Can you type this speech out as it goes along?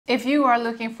If you are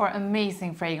looking for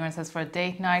amazing fragrances for a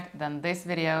date night, then this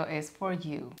video is for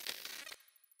you.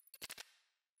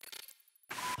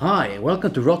 Hi,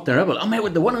 welcome to therottenrebel. I'm here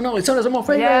with the one and only Sandra Solomon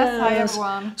Fragrance. Yes, hi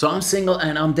everyone. So I'm single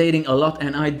and I'm dating a lot,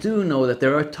 and I do know that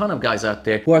there are a ton of guys out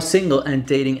there who are single and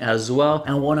dating as well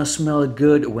and want to smell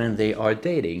good when they are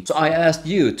dating. So I asked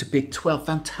you to pick 12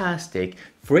 fantastic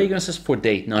fragrances for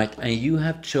date night, and you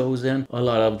have chosen a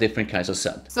lot of different kinds of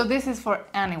scent. So this is for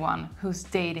anyone who's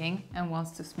dating and wants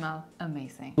to smell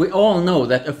amazing. We all know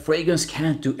that a fragrance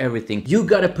can't do everything. You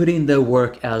gotta put in the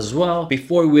work as well.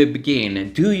 Before we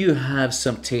begin, do you have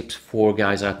some tips for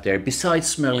guys out there, besides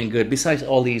smelling good, besides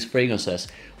all these fragrances,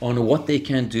 on what they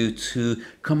can do to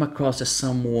come across as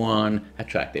someone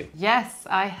attractive? Yes,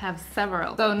 I have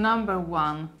several. So number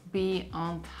one, be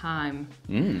on time.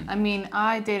 I mean,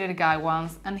 I dated a guy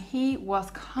once and he was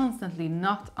constantly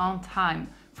not on time.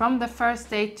 From the first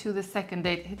date to the second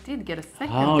date, he did get a second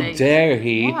date. How dare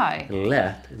he Why?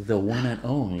 let the one and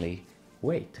only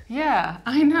wait? Yeah,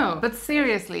 I know. But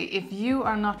seriously, if you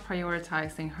are not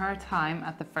prioritizing her time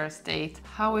at the first date,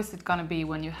 how is it gonna be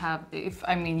when you have,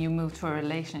 you move to a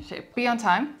relationship? Be on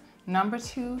time. Number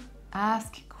two,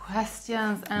 ask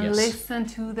questions and listen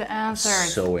to the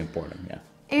answers. So important, yeah.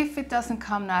 If it doesn't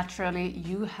come naturally,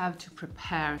 you have to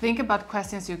prepare. Think about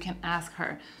questions you can ask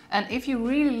her. And if you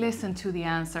really listen to the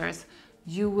answers,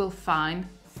 you will find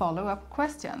follow-up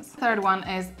questions. Third one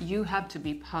is you have to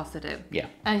be positive. Yeah.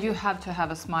 And you have to have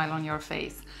a smile on your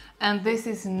face. And this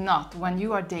is not, when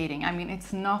you are dating,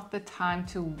 it's not the time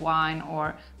to whine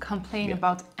or complain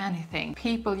about anything.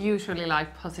 People usually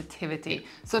like positivity,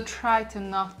 so try to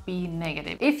not be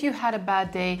negative. If you had a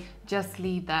bad day, just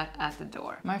leave that at the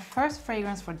door. My first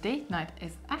fragrance for date night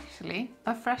is actually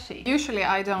a freshie. Usually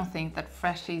I don't think that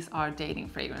freshies are dating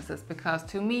fragrances, because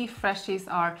to me freshies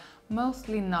are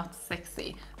mostly not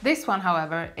sexy. This one,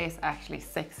 however, is actually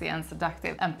sexy and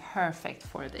seductive and perfect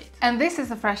for a date. And this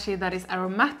is a freshie that is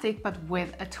aromatic but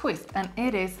with a twist, and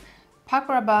it is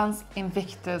Paco Rabanne's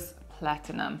Invictus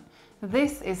Platinum.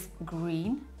 This is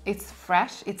green, it's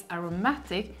fresh, it's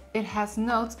aromatic, it has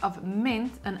notes of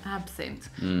mint and absinthe.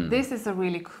 This is a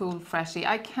really cool freshie.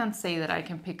 I can't say that I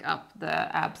can pick up the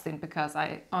absinthe because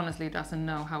I honestly doesn't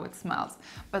know how it smells.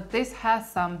 But this has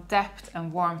some depth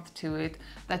and warmth to it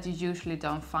that you usually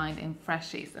don't find in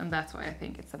freshies, and that's why I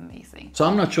think it's amazing. So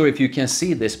I'm not sure if you can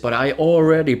see this, but I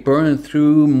already burned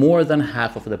through more than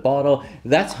half of the bottle.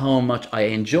 That's how much I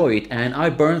enjoy it, and I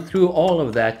burned through all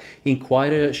of that in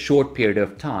quite a short period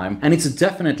of time. And it's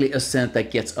definitely a scent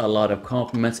that gets a lot of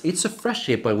compliments. It's a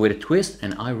freshie but with a twist,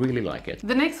 and I really like it.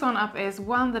 The next one up is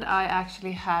one that I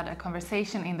actually had a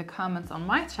conversation in the comments on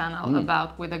my channel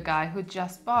about with a guy who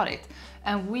just bought it.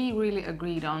 And we really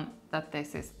agreed on that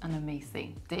this is an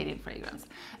amazing dating fragrance.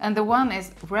 And the one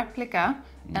is Replica,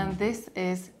 and this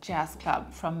is Jazz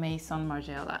Club from Maison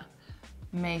Margiela.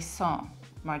 Maison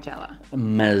Margiela.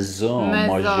 Maison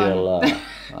Margiela.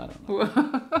 I don't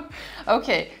know.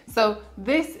 Okay, so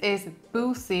this is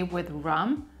boozy with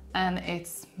rum and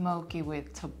it's smoky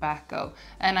with tobacco.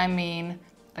 And I mean,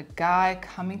 a guy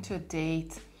coming to a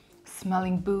date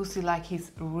smelling boozy like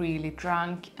he's really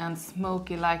drunk and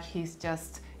smoky like he's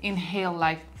just inhaled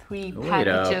like 3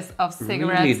 packages of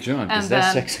cigarettes. Really drunk, and is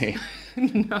that sexy?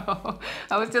 No,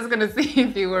 I was just gonna see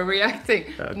if you were reacting.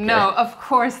 Okay. No, of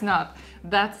course not.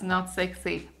 That's not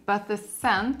sexy. But the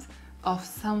scent of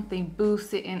something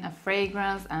boozy in a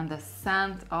fragrance and the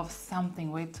scent of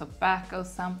something with tobacco,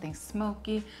 something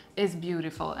smoky, is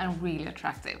beautiful and really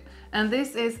attractive. And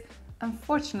this is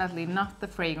unfortunately not the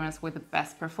fragrance with the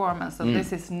best performance. So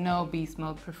this is no beast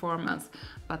mode performance,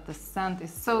 but the scent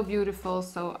is so beautiful,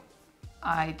 so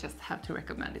I just have to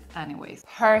recommend it anyways.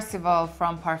 Percival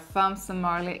from Parfums de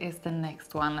Marly is the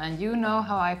next one, and you know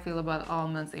how I feel about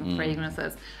almonds in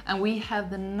fragrances, and we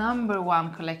have the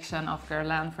 #1 collection of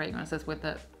Guerlain fragrances with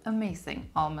the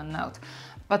amazing almond note.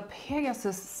 But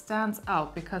Pegasus stands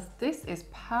out because this is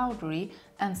powdery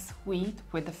and sweet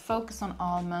with the focus on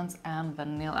almonds and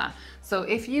vanilla. So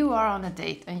if you are on a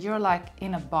date and you're like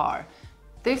in a bar,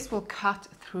 this will cut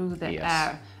through the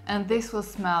air, and this will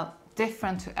smell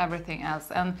different to everything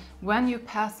else. And when you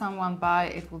pass someone by,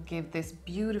 it will give this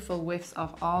beautiful whiffs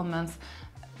of almonds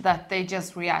that they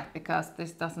just react, because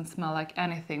this doesn't smell like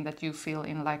anything that you feel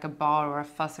in like a bar or a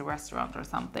fussy restaurant or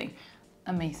something.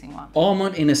 Amazing one.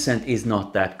 Almond in a scent is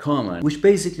not that common, which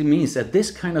basically means that this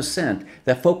kind of scent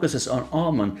that focuses on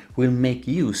almond will make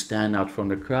you stand out from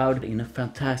the crowd in a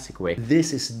fantastic way.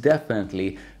 This is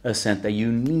definitely a scent that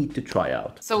you need to try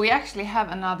out. So we actually have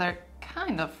another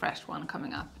kind of fresh one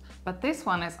coming up. But this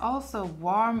one is also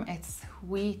warm, it's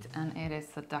sweet and it is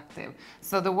seductive.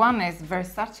 So the one is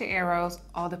Versace Eros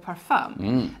Eau de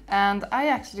Parfum. And I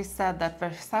actually said that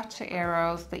Versace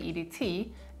Eros, the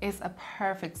EDT, is a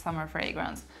perfect summer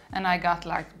fragrance. And I got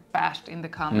like bashed in the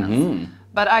comments.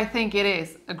 But I think it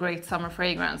is a great summer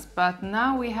fragrance. But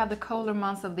now we have the colder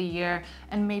months of the year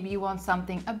and maybe you want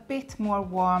something a bit more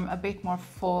warm, a bit more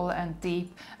full and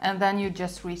deep, and then you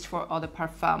just reach for Eau de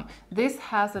Parfum. This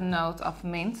has a note of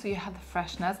mint, so you have the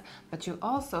freshness, but you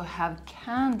also have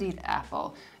candied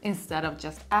apple instead of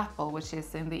just apple, which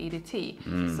is in the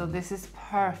EDT. So this is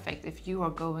perfect if you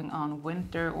are going on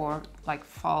winter or like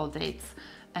fall dates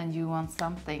and you want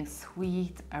something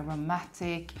sweet,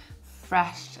 aromatic,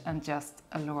 fresh and just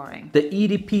alluring. The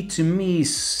EDP to me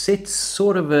sits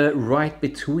sort of right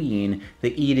between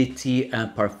the EDT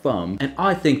and Parfum, and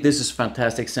I think this is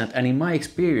fantastic scent, and in my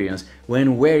experience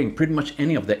when wearing pretty much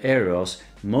any of the Eros,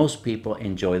 most people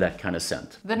enjoy that kind of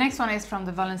scent. The next one is from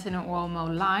the Valentino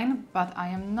Uomo line, but I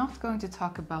am not going to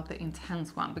talk about the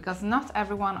intense one because not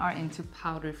everyone are into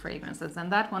powdery fragrances,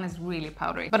 and that one is really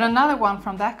powdery. But another one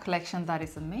from that collection that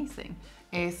is amazing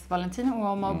is Valentino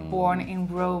Uomo Born in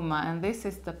Roma, and this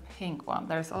is the pink one.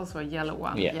 There's also a yellow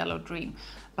one, Yellow Dream.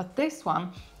 But this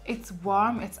one, it's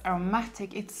warm, it's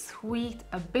aromatic, it's sweet,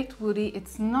 a bit woody,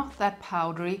 it's not that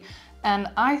powdery, and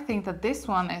I think that this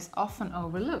one is often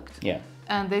overlooked. Yeah.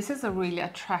 And this is a really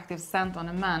attractive scent on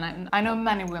a man. I know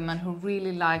many women who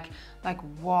really like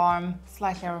warm,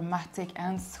 slightly aromatic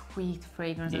and sweet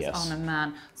fragrances on a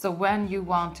man. So when you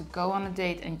want to go on a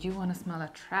date and you want to smell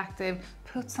attractive,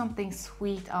 put something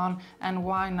sweet on, and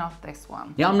why not this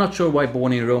one? Yeah, I'm not sure why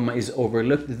Born in Roma is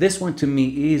overlooked. This one to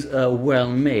me is a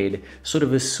well-made, sort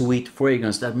of a sweet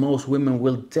fragrance that most women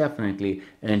will definitely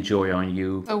enjoy on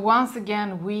you. So once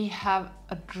again, we have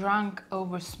a drunk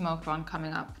over smoked one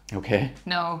coming up. Okay.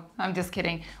 No, I'm just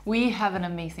kidding. We have an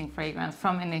amazing fragrance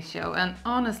from Initio, and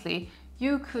honestly,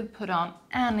 you could put on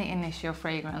any Initio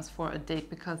fragrance for a date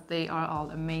because they are all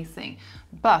amazing.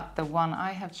 But the one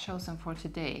I have chosen for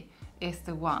today is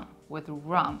the one with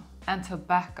rum and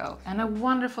tobacco and a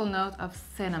wonderful note of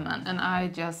cinnamon, and I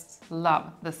just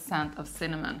love the scent of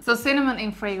cinnamon. So cinnamon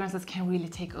in fragrances can really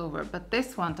take over, but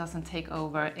this one doesn't take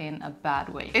over in a bad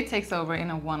way. It takes over in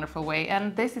a wonderful way,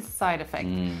 and this is Side Effect.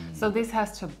 So this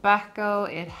has tobacco,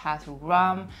 it has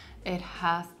rum, it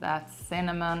has that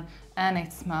cinnamon, and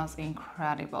it smells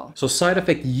incredible. So Side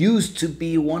Effect used to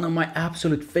be one of my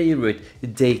absolute favorite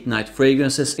date night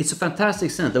fragrances. It's a fantastic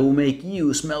scent that will make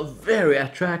you smell very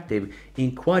attractive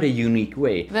in quite a unique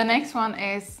way. The next one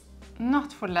is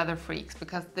not for leather freaks,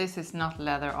 because this is not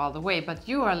leather all the way, but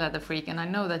you are a leather freak, and I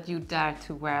know that you dare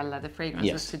to wear leather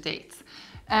fragrances to dates.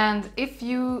 And if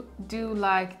you do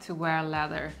like to wear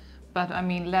leather, but I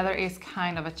mean, leather is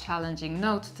kind of a challenging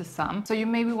note to some. So you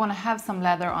maybe want to have some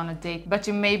leather on a date, but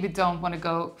you maybe don't want to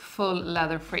go full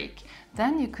leather freak.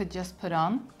 Then you could just put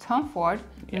on Tom Ford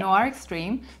Noir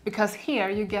Extreme, because here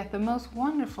you get the most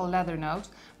wonderful leather note,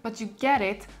 but you get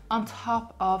it on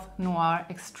top of Noir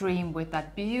Extreme with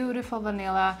that beautiful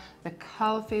vanilla, the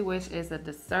coffee, which is a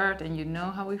dessert, and you know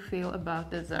how we feel about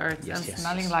desserts and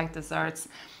smelling like desserts.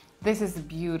 This is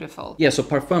beautiful. Yeah, so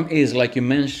Parfum is, like you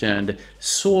mentioned,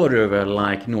 sort of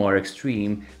like Noir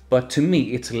Extreme, but to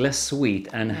me it's less sweet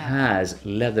and has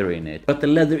leather in it. But the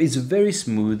leather is very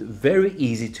smooth, very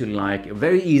easy to like,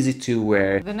 very easy to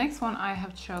wear. The next one I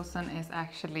have chosen is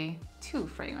actually two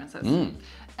fragrances.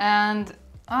 And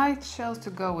I chose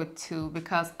to go with two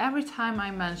because every time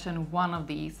I mention one of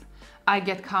these, I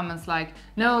get comments like,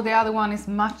 no, the other one is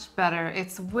much better,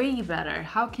 it's way better.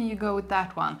 How can you go with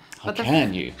that one? How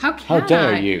can you? How can How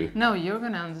dare you? No, you're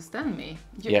gonna understand me.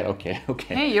 Yeah, okay.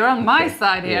 Hey, you're on my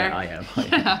side here. Yeah,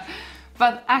 I am.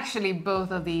 But actually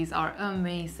both of these are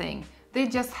amazing. They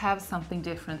just have something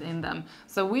different in them.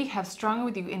 So we have Stronger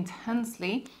With You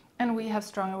Intensely, and we have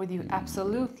Stronger With You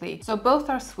Absolutely. So both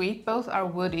are sweet, both are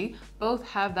woody, both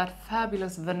have that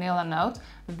fabulous vanilla note.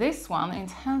 This one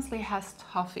Intensely has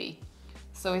toffee.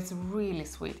 So it's really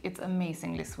sweet, it's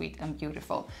amazingly sweet and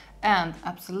beautiful. And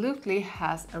Absolutely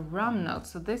has a rum note,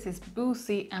 so this is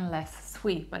boozy and less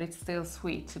sweet, but it's still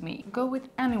sweet to me. Go with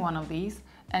any one of these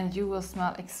and you will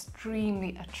smell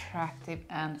extremely attractive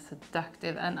and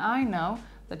seductive. And I know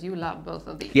that you love both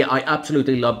of these. Yeah, I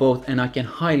absolutely love both, and I can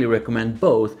highly recommend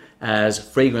both as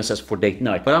fragrances for date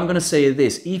night. But I'm gonna say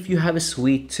this, if you have a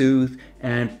sweet tooth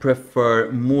and prefer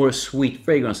more sweet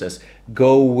fragrances,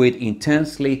 go with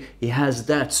Intensely. It has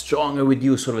that Stronger With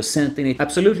You sort of scent in it.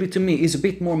 Absolutely to me is a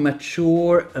bit more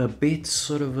mature, a bit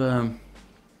sort of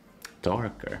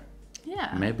darker.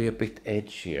 Yeah. Maybe a bit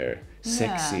edgier,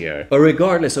 sexier. But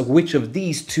regardless of which of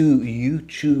these two you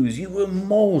choose, you will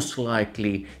most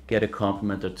likely get a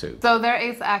compliment or two. So there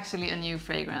is actually a new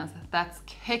fragrance that's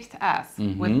kicked ass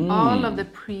with all of the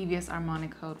previous Armani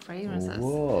Code fragrances.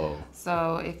 Whoa.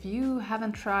 So if you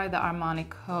haven't tried the Armani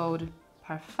Code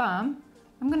Parfum,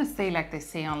 I'm gonna say like they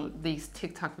say on these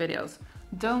TikTok videos,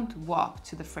 don't walk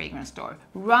to the fragrance store.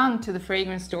 Run to the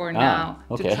fragrance store now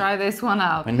to try this one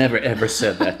out. I never ever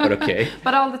said that, but okay.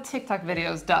 But all the TikTok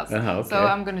videos does. Okay. So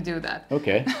I'm gonna do that.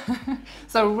 Okay.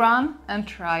 So run and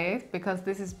try it because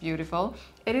this is beautiful.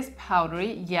 It is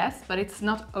powdery, yes, but it's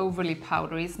not overly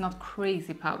powdery. It's not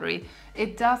crazy powdery.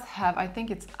 It does have, I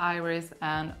think it's iris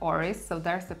and orris, so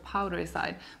there's the powdery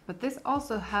side. But this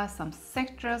also has some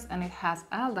citrus and it has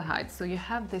aldehyde. So you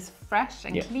have this fresh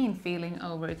and clean feeling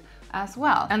over it as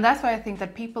well. And that's why I think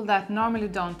that people that normally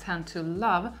don't tend to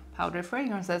love powdery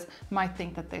fragrances might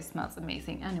think that this smells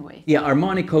amazing anyway. Yeah,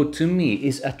 Armani Code to me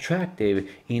is attractive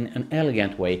in an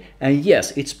elegant way. And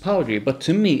yes, it's powdery, but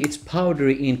to me it's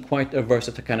powdery in quite a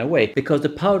versatile kind of way, because the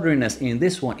powderiness in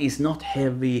this one is not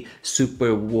heavy,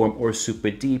 super warm or super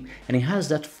deep, and it has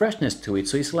that freshness to it.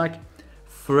 So it's like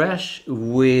fresh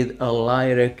with a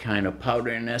lighter kind of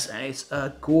powderiness, and it's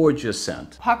a gorgeous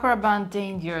scent. Paco Rabanne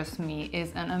Dangerous Me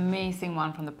is an amazing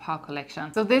one from the Paco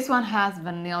collection. So this one has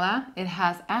vanilla, it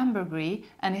has ambergris,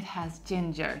 and it has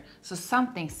ginger. So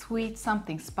something sweet,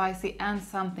 something spicy, and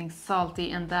something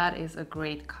salty, and that is a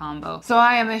great combo. So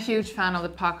I am a huge fan of the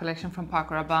Paco collection from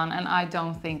Paco Rabanne, and I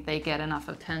don't think they get enough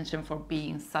attention for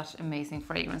being such amazing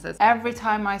fragrances. Every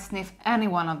time I sniff any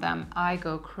one of them, I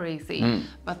go crazy.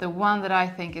 But the one that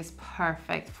I think is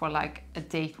perfect for like a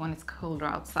date when it's colder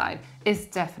outside is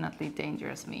definitely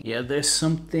Dangerous Me. Yeah, there's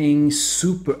something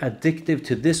super addictive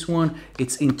to this one.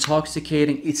 It's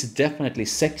intoxicating, it's definitely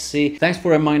sexy. Thanks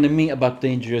for reminding me about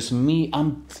Dangerous Me.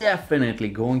 I'm definitely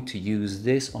going to use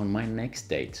this on my next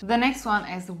date. The next one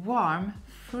is warm,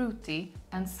 fruity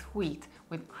and sweet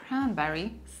with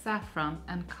cranberry, saffron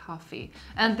and coffee.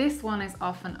 And this one is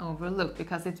often overlooked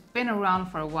because it's been around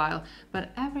for a while,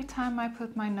 but every time I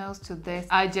put my nose to this,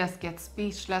 I just get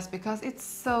speechless because it's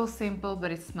so simple,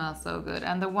 but it smells so good.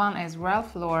 And the one is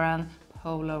Ralph Lauren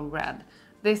Polo Red.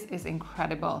 This is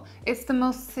incredible. It's the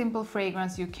most simple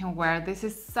fragrance you can wear. This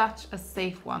is such a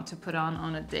safe one to put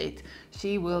on a date.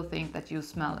 She will think that you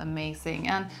smell amazing,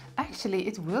 and actually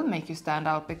it will make you stand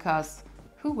out because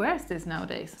who wears this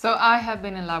nowadays? So I have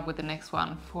been in love with the next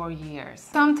one for years.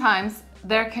 Sometimes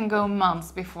there can go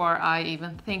months before I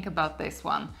even think about this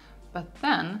one, but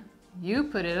then you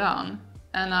put it on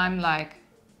and I'm like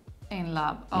in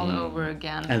love all over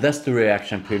again. And that's the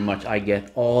reaction pretty much I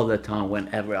get all the time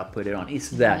whenever I put it on.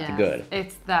 It's that good.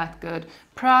 It's that good.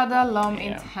 Prada L'Homme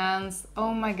Intense.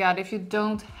 Oh my god, if you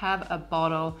don't have a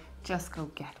bottle, just go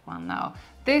get one now.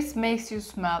 This makes you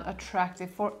smell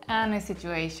attractive for any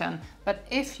situation, but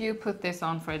if you put this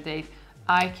on for a date,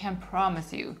 I can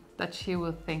promise you that she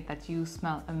will think that you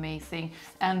smell amazing.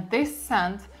 And this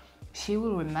scent, she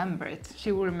will remember it.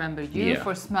 She will remember you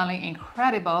for smelling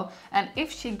incredible, and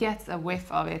if she gets a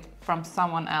whiff of it from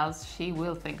someone else, she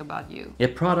will think about you. Yeah,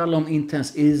 Prada L'Homme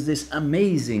Intense is this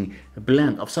amazing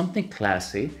blend of something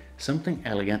classy, something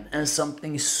elegant, and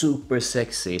something super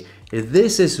sexy.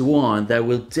 This is one that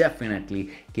will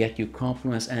definitely get you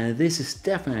compliments, and this is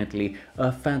definitely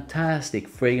a fantastic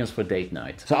fragrance for date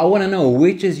night. So I want to know,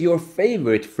 which is your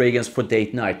favorite fragrance for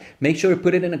date night? Make sure you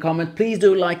put it in a comment. Please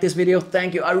do like this video.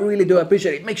 Thank you. I really do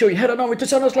appreciate it. Make sure you head on over to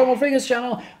Sandra Solomon Fragrance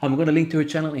channel. I'm going to link to her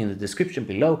channel in the description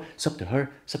below. It's up to her,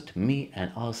 it's up to me,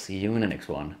 and I'll see you in the next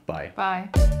one. Bye. Bye.